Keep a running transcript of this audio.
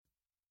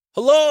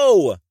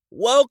Hello,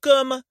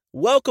 welcome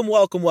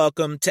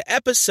to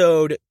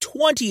episode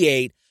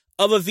 28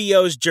 of A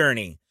VO's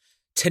Journey.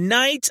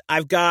 Tonight,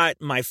 I've got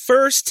my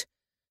first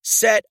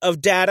set of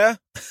data,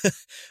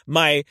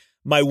 my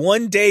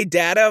one-day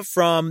data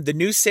from the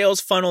new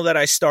sales funnel that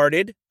I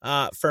started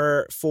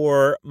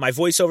for my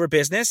voiceover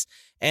business,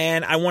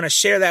 and I want to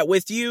share that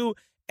with you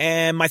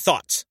and my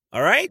thoughts.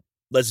 All right,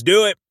 let's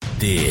do it.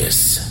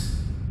 This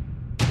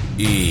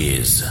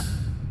is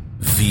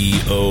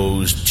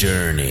VO's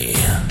Journey.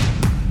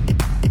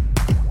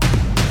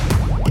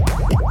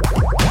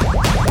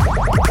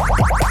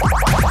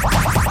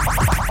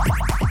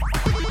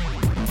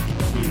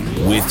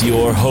 With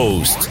your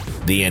host,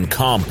 the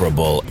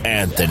incomparable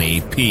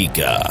Anthony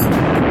Pica.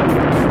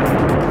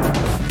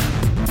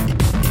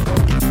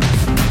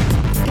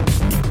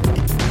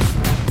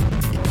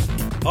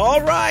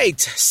 All right,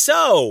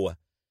 so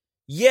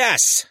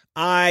yes,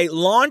 I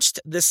launched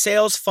the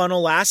sales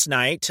funnel last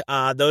night.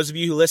 Those of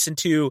you who listened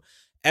to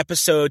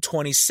episode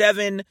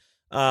 26,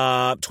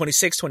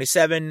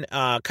 27,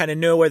 kind of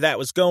know where that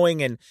was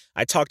going. And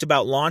I talked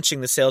about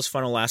launching the sales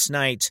funnel last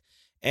night.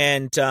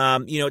 And,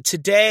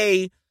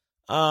 today,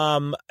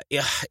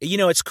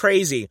 it's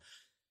crazy.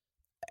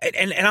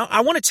 And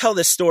I want to tell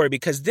this story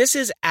because this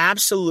is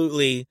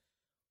absolutely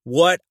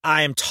what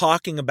I am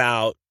talking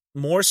about,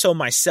 more so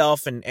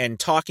myself and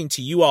talking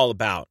to you all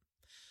about.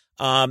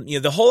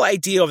 The whole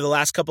idea over the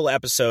last couple of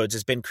episodes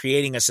has been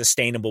creating a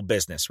sustainable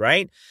business,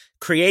 right?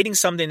 Creating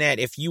something that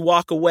if you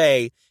walk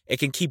away, it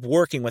can keep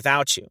working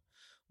without you.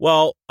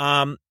 Well,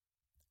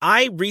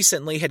 I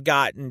recently had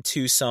gotten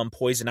to some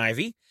poison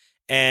ivy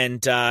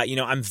and,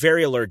 I'm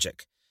very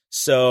allergic.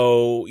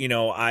 So,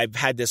 I've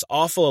had this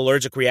awful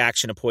allergic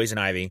reaction to poison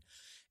ivy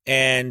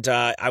and,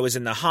 I was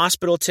in the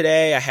hospital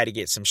today. I had to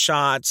get some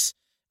shots.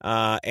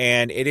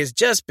 And it has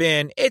just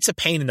been, it's a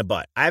pain in the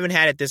butt. I haven't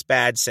had it this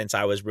bad since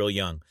I was real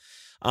young.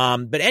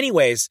 But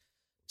anyways,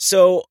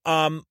 so,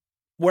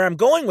 where I'm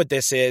going with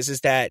this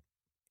is that,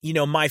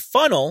 my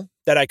funnel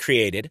that I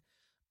created,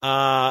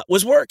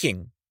 was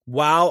working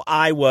while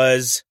I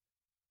was,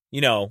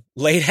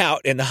 laid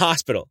out in the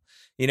hospital.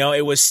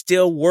 It was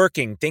still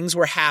working. Things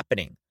were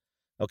happening.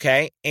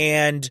 Okay.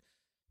 And,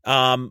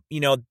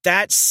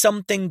 that's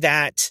something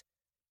that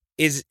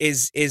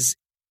is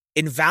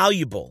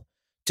invaluable.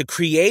 To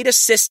create a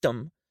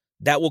system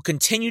that will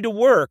continue to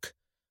work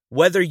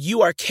whether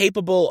you are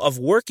capable of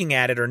working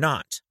at it or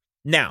not.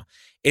 Now,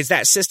 is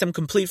that system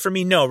complete for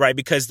me? No, right?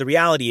 Because the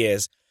reality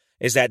is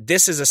that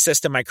this is a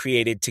system I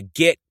created to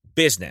get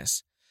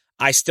business.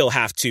 I still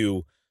have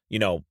to,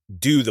 do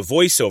the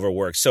voiceover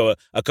work. So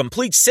a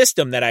complete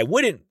system that I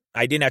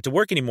didn't have to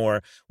work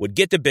anymore would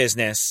get the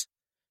business,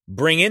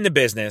 bring in the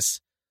business,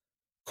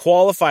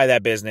 qualify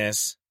that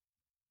business,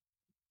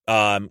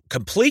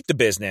 complete the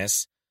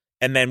business,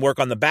 and then work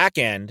on the back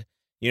end,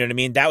 you know what I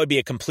mean? That would be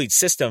a complete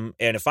system.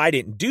 And if I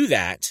didn't do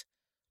that,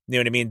 you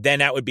know what I mean? Then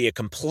that would be a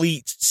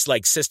complete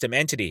system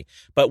entity,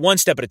 but one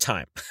step at a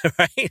time,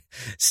 right?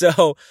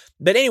 So,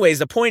 but anyways,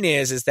 the point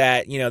is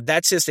that,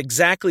 that's just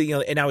exactly,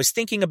 and I was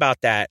thinking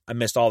about that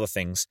amidst all the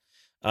things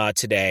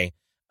today.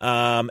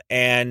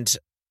 And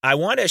I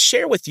want to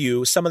share with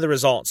you some of the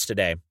results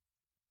today.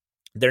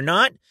 They're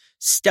not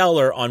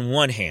stellar on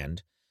one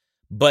hand,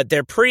 but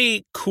they're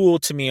pretty cool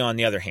to me on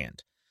the other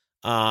hand.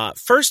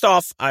 First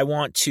off, I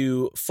want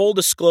to full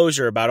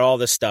disclosure about all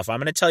this stuff. I'm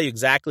going to tell you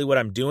exactly what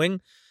I'm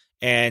doing.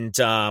 And,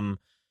 I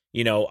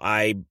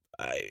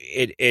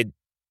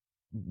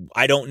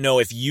don't know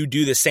if you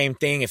do the same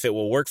thing, if it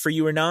will work for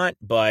you or not,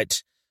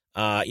 but,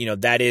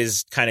 that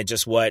is kind of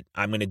just what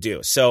I'm going to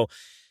do. So,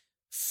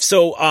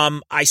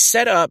 I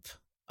set up,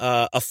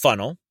 a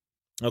funnel.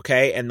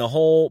 Okay. And the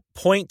whole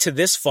point to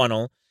this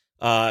funnel,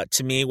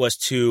 to me was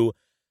to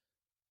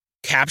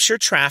capture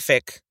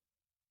traffic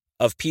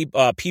of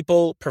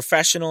people,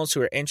 professionals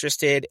who are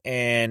interested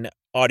in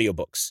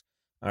audiobooks.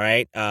 All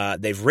right.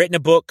 They've written a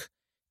book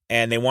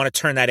and they want to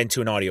turn that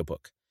into an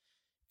audiobook.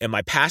 In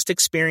my past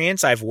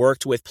experience, I've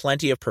worked with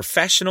plenty of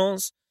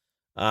professionals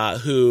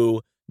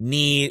who've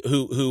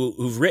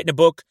written a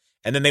book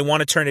and then they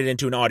want to turn it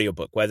into an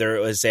audiobook, whether it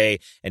was an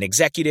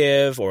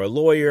executive or a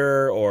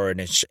lawyer or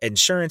an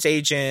insurance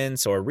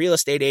agent or real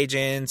estate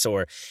agents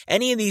or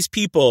any of these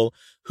people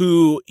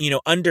who,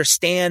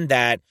 understand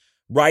that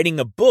writing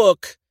a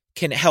book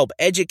can help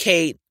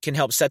educate, can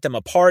help set them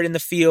apart in the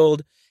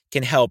field,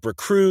 can help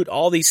recruit,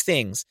 all these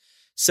things.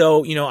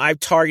 So, I've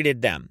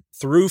targeted them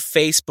through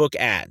Facebook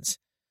ads.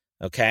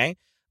 Okay.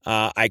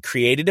 I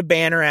created a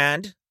banner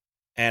ad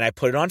and I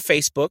put it on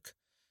Facebook.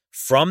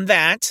 From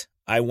that,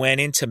 I went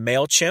into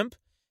MailChimp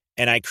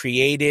and I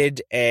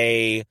created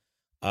a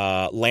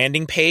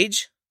landing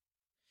page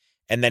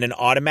and then an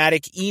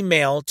automatic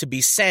email to be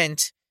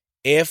sent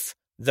if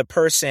the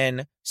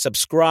person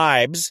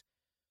subscribes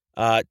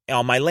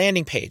on my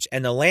landing page.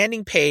 And the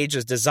landing page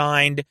is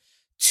designed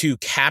to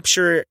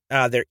capture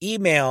their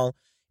email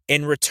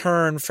in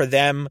return for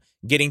them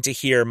getting to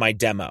hear my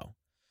demo.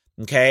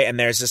 Okay. And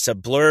there's just a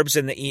blurbs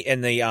in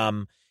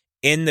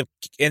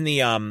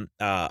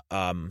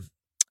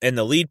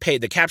the lead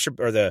page, the capture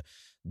or the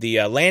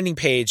landing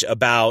page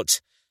about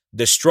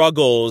the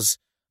struggles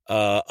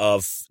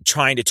of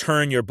trying to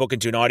turn your book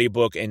into an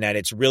audiobook, and that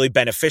it's really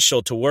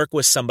beneficial to work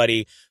with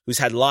somebody who's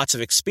had lots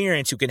of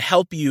experience who can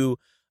help you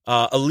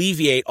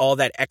alleviate all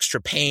that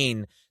extra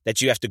pain that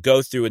you have to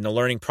go through in the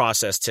learning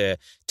process to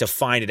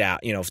find it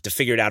out, to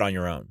figure it out on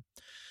your own.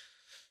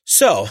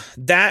 So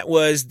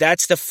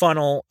that's the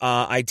funnel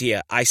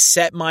idea. I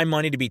set my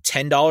money to be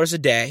 $10 a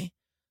day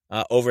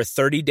over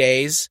 30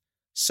 days.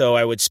 So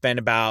I would spend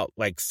about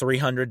like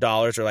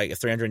 $300 or like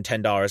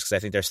 $310 because I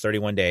think there's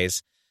 31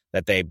 days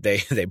that they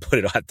put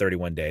it on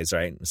 31 days,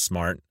 right?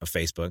 Smart of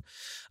Facebook.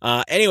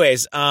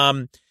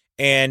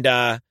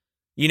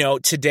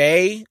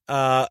 Today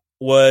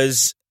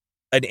was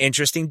an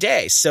interesting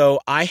day. So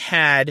I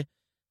had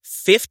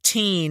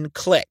 15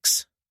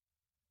 clicks.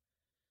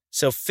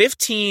 So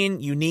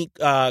 15 unique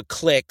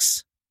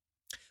clicks.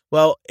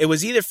 Well, it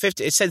was either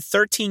 50. It said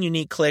 13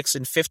 unique clicks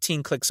and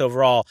 15 clicks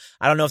overall.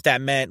 I don't know if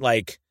that meant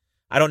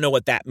I don't know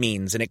what that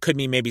means. And it could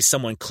mean maybe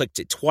someone clicked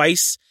it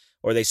twice,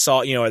 or they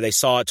saw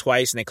it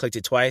twice and they clicked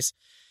it twice.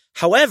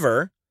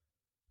 However,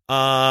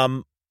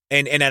 and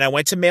then I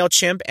went to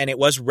MailChimp and it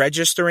was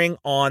registering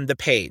on the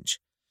page.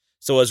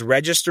 So it was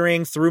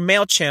registering through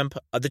MailChimp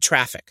the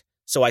traffic.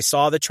 So I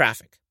saw the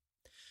traffic.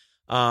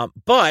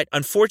 But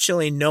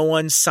unfortunately, no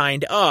one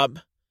signed up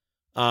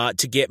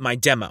to get my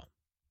demo.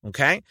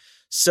 Okay.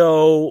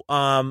 So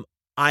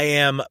I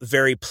am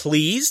very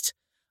pleased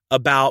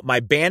about my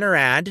banner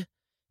ad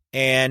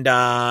and,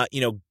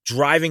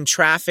 driving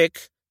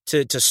traffic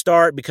to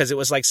start, because it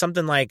was like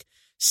something like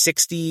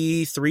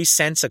 63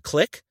 cents a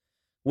click,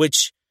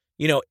 which,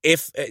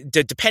 if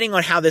depending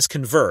on how this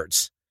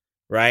converts,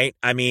 right?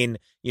 I mean,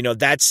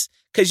 that's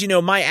because,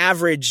 my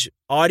average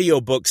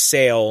audiobook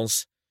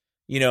sales,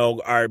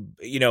 my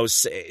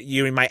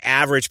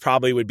average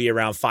probably would be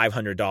around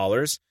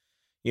 $500,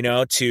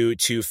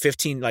 to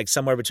 15, like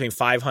somewhere between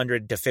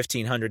 $500 to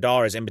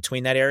 $1,500 in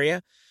between that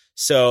area.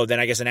 So then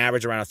I guess an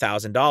average around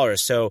 $1,000.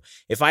 So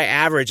if I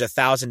average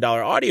 $1,000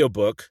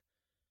 audiobook,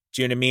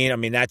 do you know what I mean? I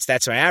mean,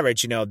 that's my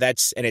average, and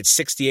it's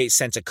 68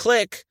 cents a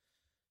click.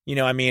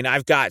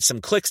 I've got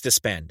some clicks to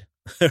spend,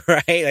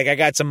 right? Like I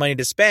got some money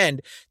to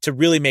spend to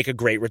really make a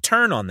great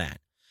return on that.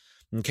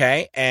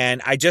 Okay.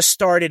 And I just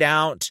started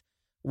out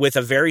with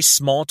a very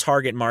small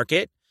target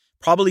market,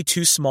 probably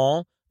too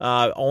small.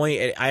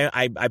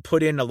 I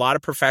put in a lot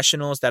of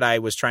professionals that I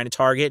was trying to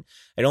target.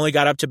 It only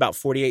got up to about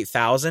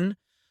 48,000.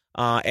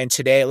 And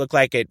today it looked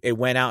like it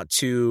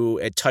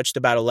touched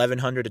about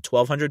 1,100 to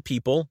 1,200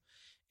 people.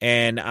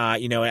 And,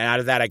 and out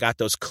of that, I got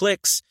those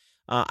clicks.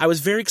 I was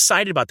very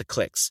excited about the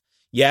clicks.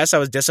 Yes, I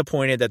was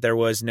disappointed that there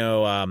was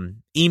no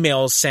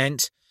emails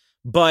sent,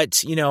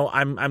 but,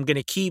 I'm going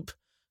to keep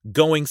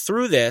going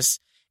through this,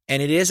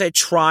 and it is a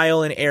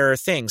trial and error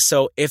thing.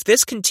 So if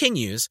this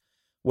continues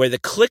where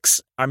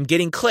I'm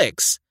getting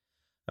clicks,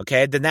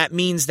 okay, then that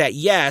means that,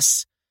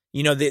 yes,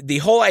 the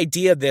whole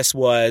idea of this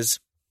was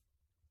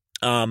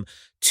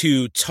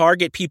to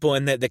target people,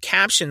 and the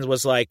captions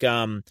was like,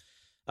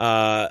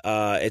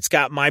 it's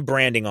got my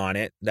branding on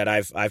it that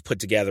I've put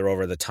together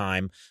over the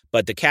time,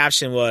 but the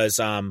caption was,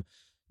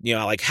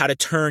 like how to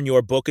turn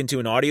your book into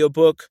an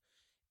audiobook.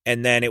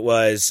 And then it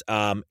was,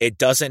 it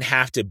doesn't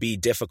have to be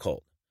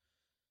difficult.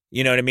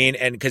 You know what I mean?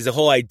 And because the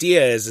whole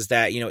idea is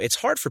that, it's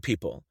hard for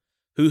people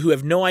who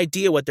have no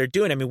idea what they're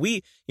doing. I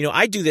mean,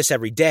 I do this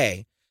every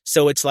day.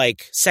 So it's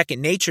like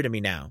second nature to me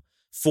now,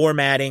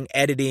 formatting,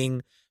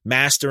 editing,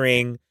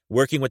 mastering,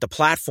 working with the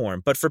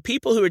platform. But for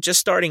people who are just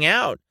starting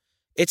out,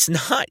 it's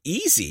not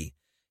easy,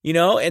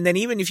 and then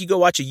even if you go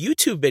watch a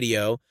YouTube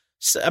video,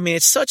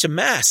 it's such a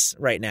mess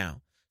right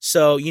now.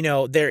 So,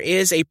 there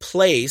is a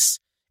place.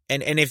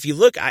 And if you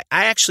look, I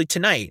actually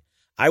tonight,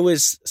 I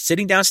was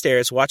sitting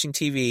downstairs watching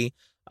TV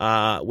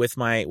with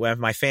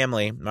my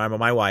family,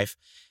 my wife,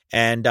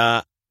 and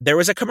there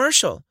was a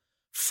commercial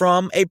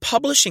from a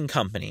publishing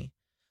company.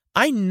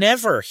 I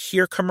never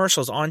hear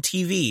commercials on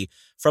TV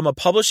from a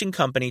publishing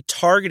company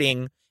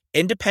targeting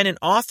independent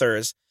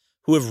authors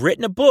who have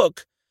written a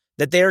book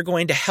that they are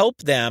going to help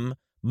them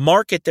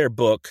market their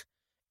book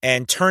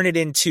and turn it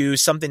into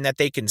something that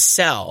they can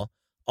sell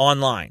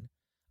online.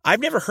 I've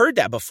never heard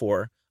that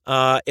before,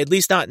 at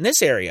least not in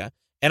this area.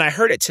 And I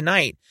heard it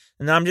tonight.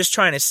 And I'm just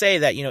trying to say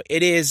that,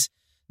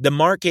 the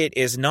market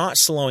is not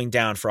slowing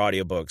down for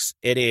audiobooks.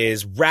 It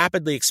is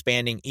rapidly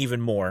expanding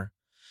even more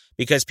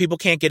because people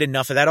can't get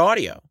enough of that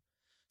audio.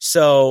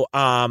 So,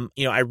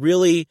 I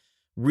really,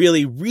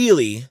 really,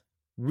 really,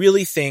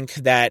 really think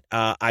that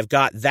I've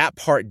got that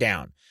part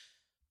down.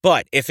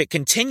 But if it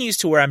continues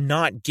to where I'm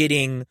not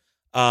getting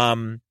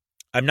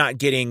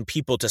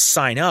people to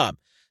sign up,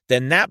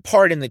 then that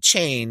part in the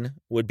chain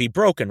would be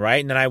broken,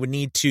 right? And then I would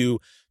need to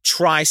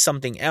try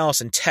something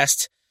else and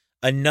test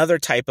another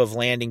type of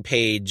landing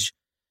page,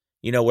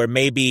 where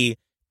maybe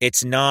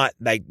it's not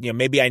like,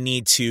 maybe I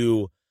need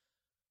to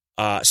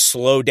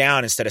slow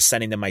down instead of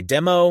sending them my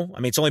demo. I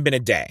mean, it's only been a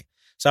day.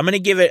 So I'm going to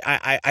give it,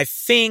 I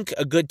think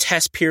a good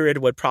test period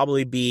would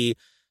probably be,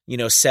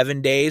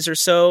 7 days or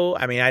so.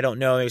 I mean, I don't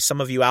know. Some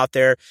of you out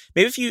there,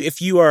 maybe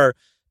if you are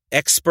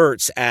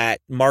experts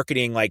at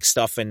marketing like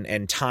stuff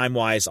and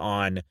time-wise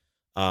on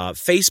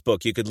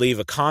Facebook, you could leave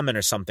a comment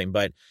or something.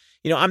 But,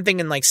 I'm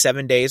thinking like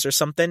 7 days or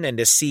something, and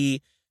to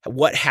see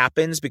what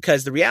happens,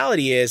 because the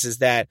reality is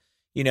that,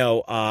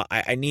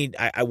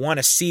 I want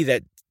to see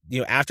that,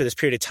 after this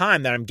period of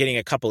time that I'm getting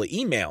a couple of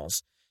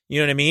emails, you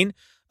know what I mean?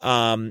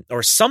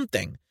 Or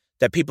something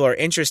that people are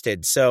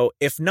interested. So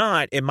if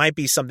not, it might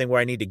be something where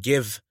I need to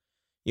give,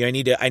 I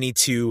need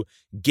to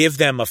give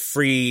them a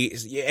free,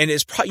 and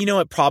it's probably,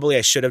 what probably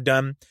I should have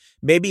done.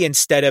 Maybe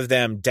instead of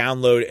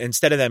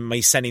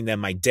me sending them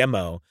my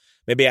demo,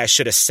 maybe I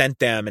should have sent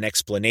them an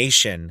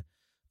explanation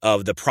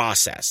of the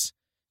process.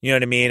 You know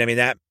what I mean? I mean,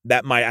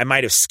 I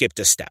might have skipped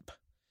a step.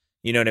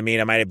 You know what I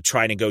mean? I might have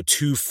tried to go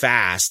too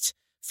fast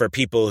for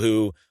people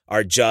who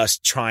are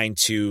just trying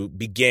to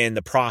begin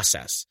the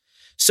process.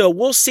 So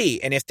we'll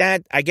see. And if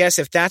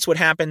that's what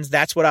happens,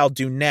 that's what I'll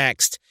do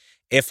next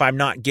if I'm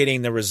not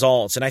getting the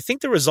results. And I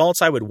think the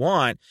results I would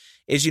want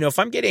is, if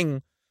I'm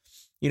getting,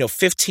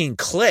 15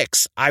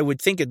 clicks, I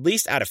would think at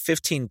least out of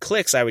 15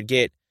 clicks, I would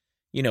get,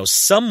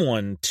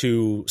 someone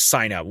to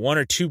sign up, one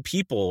or two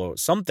people or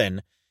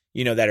something,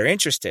 that are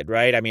interested,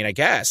 right? I mean,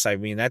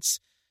 that's,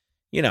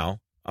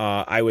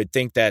 I would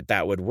think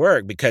that would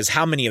work, because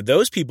how many of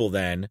those people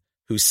then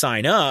who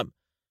sign up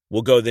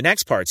will go to the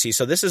next part? See,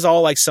 so this is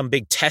all like some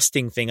big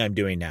testing thing I'm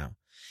doing now.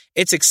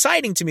 It's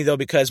exciting to me though,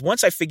 because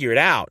once I figure it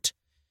out,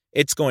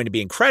 it's going to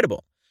be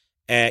incredible.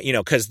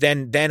 Because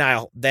then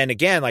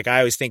again, like I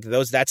always think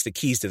that's the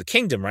keys to the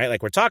kingdom, right?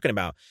 Like we're talking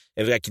about,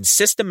 if I can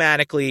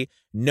systematically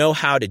know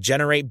how to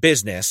generate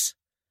business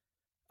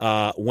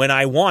when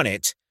I want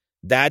it,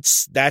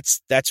 that's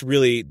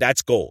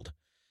gold.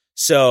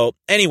 So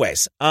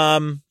anyways,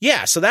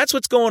 so that's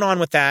what's going on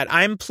with that.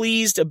 I'm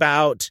pleased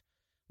about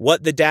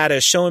what the data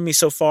is showing me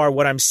so far,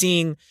 what I'm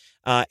seeing,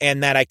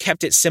 and that I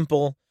kept it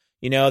simple.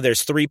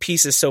 There's 3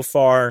 pieces so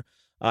far.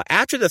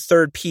 After the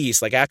third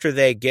piece, like after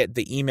they get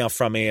the email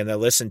from me and they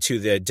listen to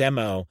the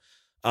demo,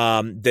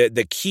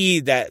 the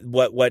key that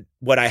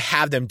what I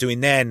have them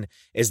doing then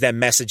is them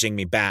messaging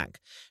me back.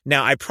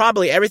 Now,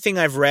 everything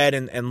I've read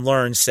and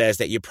learned says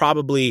that you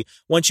probably,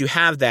 once you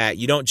have that,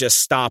 you don't just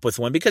stop with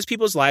one, because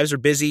people's lives are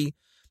busy.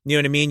 You know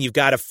what I mean? You've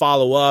got to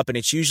follow up, and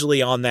it's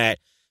usually on that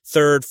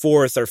 3rd,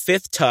 4th, or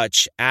 5th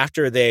touch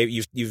after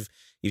you've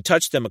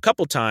touched them a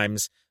couple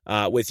times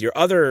with your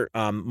other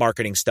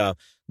marketing stuff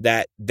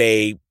that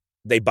they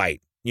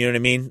bite. You know what I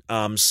mean?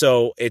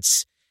 So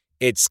it's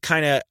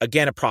kind of,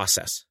 again, a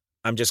process.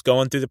 I'm just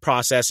going through the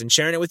process and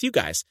sharing it with you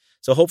guys.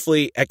 So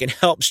hopefully I can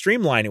help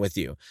streamline it with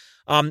you.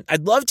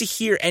 I'd love to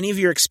hear any of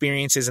your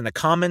experiences in the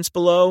comments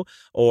below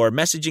or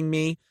messaging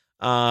me.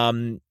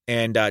 And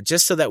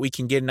just so that we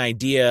can get an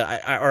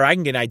idea, or I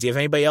can get an idea if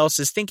anybody else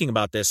is thinking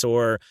about this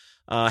or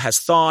has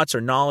thoughts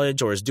or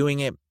knowledge or is doing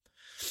it.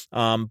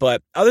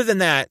 But other than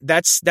that,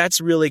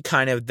 that's really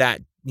kind of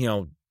that,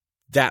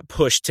 that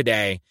push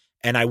today.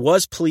 And I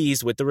was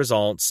pleased with the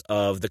results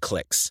of the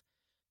clicks.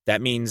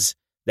 That means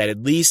that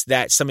at least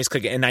that somebody's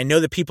clicking. And I know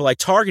the people I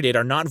targeted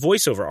are not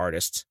voiceover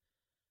artists.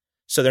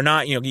 So they're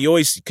not, you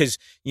always, because,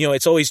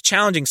 it's always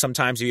challenging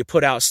sometimes if you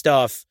put out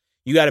stuff,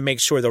 you got to make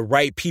sure the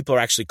right people are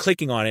actually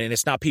clicking on it. And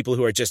it's not people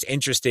who are just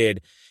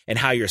interested in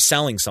how you're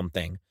selling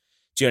something.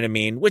 Do you know what I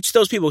mean? Which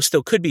those people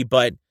still could be,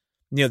 but,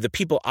 the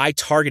people I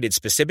targeted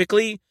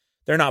specifically,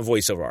 they're not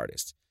voiceover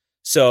artists.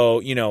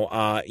 So,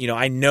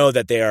 I know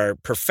that they are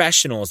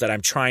professionals that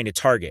I'm trying to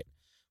target,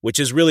 which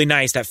is really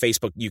nice that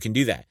Facebook, you can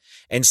do that.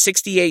 And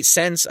 68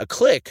 cents a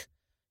click,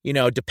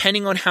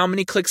 depending on how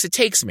many clicks it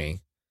takes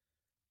me,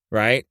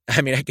 right?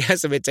 I mean, I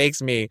guess if it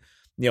takes me,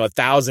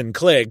 1,000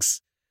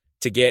 clicks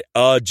to get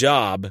a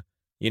job,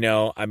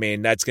 I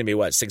mean, that's going to be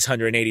what,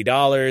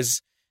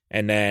 $680.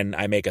 And then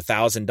I make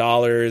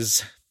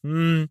 $1,000.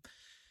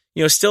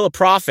 Still a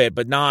profit,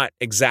 but not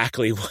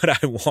exactly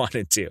what I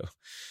wanted to.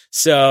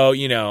 So,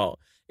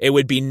 it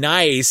would be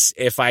nice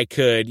if I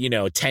could,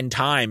 10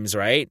 times,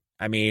 right?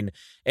 I mean,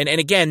 and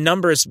again,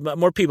 numbers,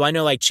 more people, I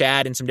know like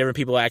Chad and some different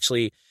people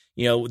actually,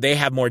 they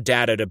have more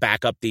data to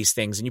back up these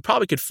things, and you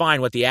probably could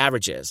find what the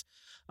average is.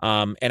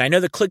 And I know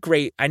the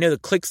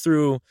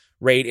click-through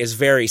rate is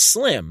very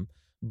slim,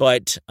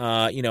 but,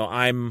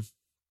 because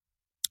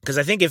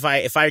I think if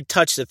I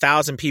touched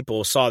 1,000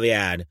 people saw the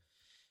ad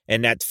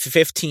and that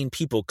 15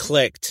 people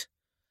clicked,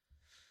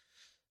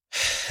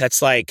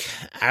 that's like,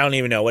 I don't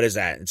even know, what is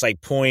that? It's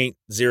like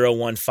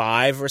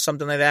 0.015 or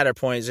something like that, or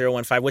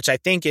 0.015, which I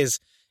think is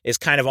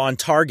kind of on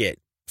target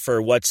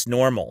for what's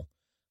normal,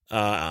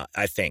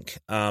 I think.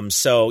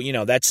 So,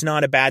 that's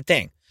not a bad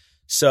thing.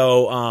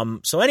 So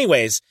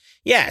anyways,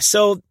 yeah,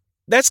 so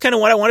that's kind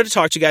of what I wanted to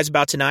talk to you guys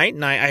about tonight.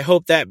 And I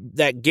hope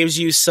that gives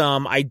you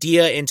some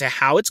idea into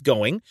how it's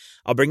going.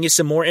 I'll bring you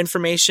some more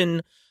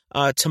information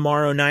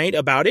tomorrow night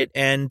about it.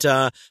 And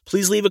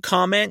please leave a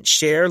comment,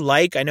 share,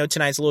 like. I know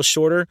tonight's a little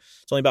shorter.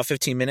 It's only about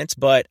 15 minutes,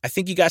 but I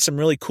think you got some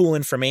really cool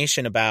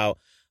information about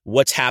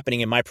what's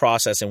happening in my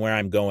process and where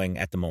I'm going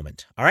at the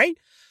moment. All right?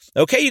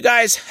 Okay, you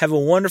guys, have a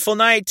wonderful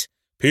night.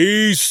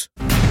 Peace.